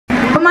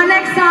For my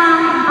next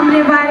song, I'm going to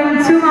be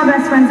inviting two of my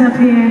best friends up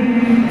here,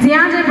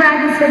 DeAndre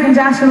Brackensick and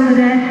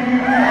Ledet.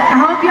 I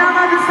hope y'all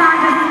love this song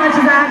just as much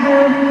as I do.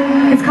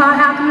 It's called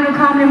How Come You Don't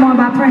Call Me More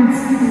by Prince.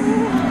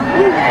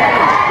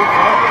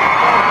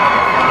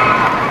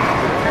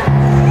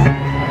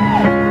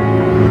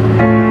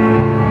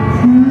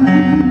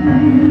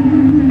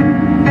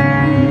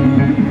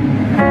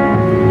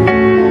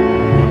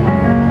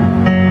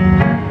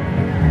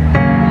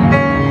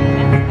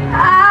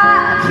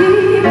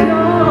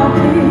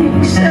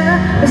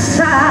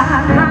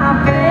 Beside